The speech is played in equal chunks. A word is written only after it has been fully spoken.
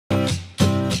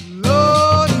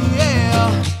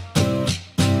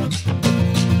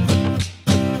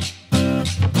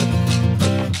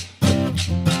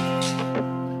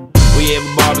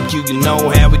barbecue, you know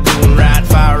how we doin'. Ride,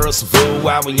 fire us some food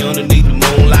while we underneath the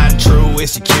moonlight. True,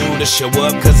 it's your cue to show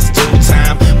up, cause it's due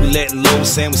time. We letting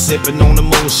loose and we sippin' on the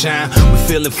moonshine. We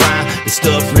feelin' fine, the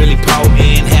stuff really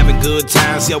potent. Having good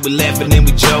times, yo, we laughing and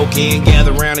we joking.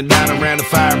 Gather round and dine around the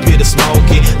fire pit of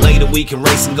smoking. Later we can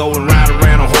race and go and ride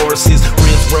around on horses.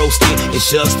 Ribs roasted and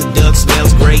Shucks, the duck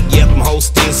smells great. Yep, I'm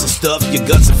hosting some stuff, your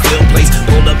guts and feel place.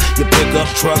 Hold up your pickup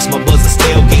trucks, my buzz is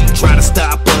tailgate. Try to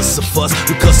stop us, a fuss,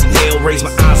 we cuss and hell. Raise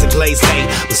my eyes and glaze, hey,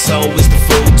 but so is the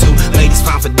food too. Ladies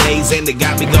fine for days and they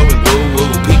got me going woo-woo.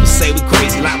 People say we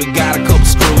crazy like we got a couple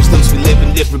screws loose. We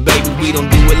living different, baby, we don't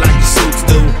do it like the suits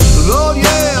do. Lord,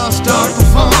 yeah, start the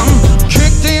fun.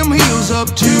 Kick them heels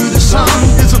up to the sun.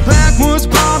 It's a backwoods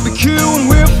barbecue and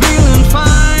we're feeling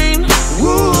fine.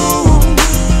 Woo!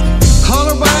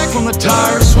 Holler back from the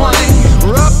tire swing.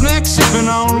 Roughneck sipping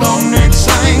on long neck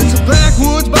sing. It's a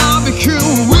backwoods barbecue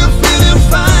and we're feeling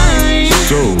fine.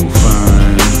 So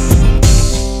fine.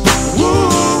 Woo!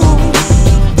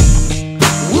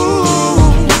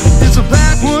 Woo! It's a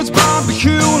backwoods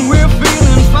barbecue and we're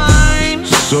feeling fine.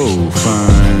 So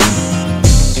fine.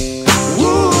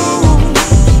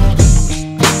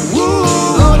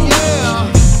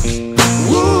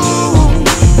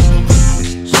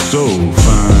 So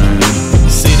fine.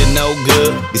 City no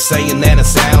good, be saying that I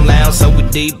sound loud. So we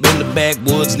deep in the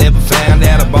backwoods, never found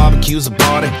out a barbecue's a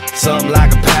party. Something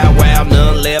like a powwow,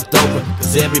 none left over,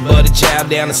 cause everybody chowed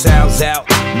down and sounds out.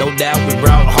 No doubt we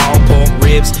brought hog pork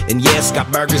ribs, and yes,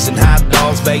 got burgers and hot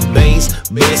dogs, baked beans,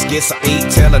 biscuits I eat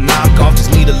till I knock off.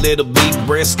 Just need a little beef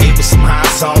brisket with some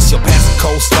hot sauce. Yo, pass a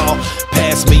coleslaw,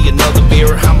 pass me another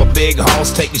beer. I'm a big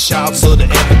hoss, taking shots of the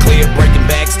Everclear, breaking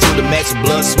backs to the max with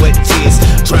blood, sweat, and tears.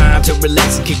 Trying to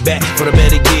relax and kick back for the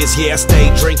better years. Yeah, I stay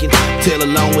drinking till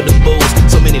along with the booze.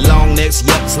 So many long necks,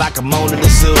 yup, it's like I'm on in the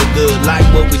zoo. Good, like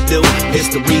what we do, it's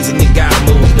the reason you gotta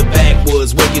move. The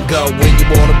backwoods, where you go when you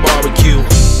want a barbecue.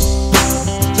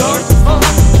 Start the fun.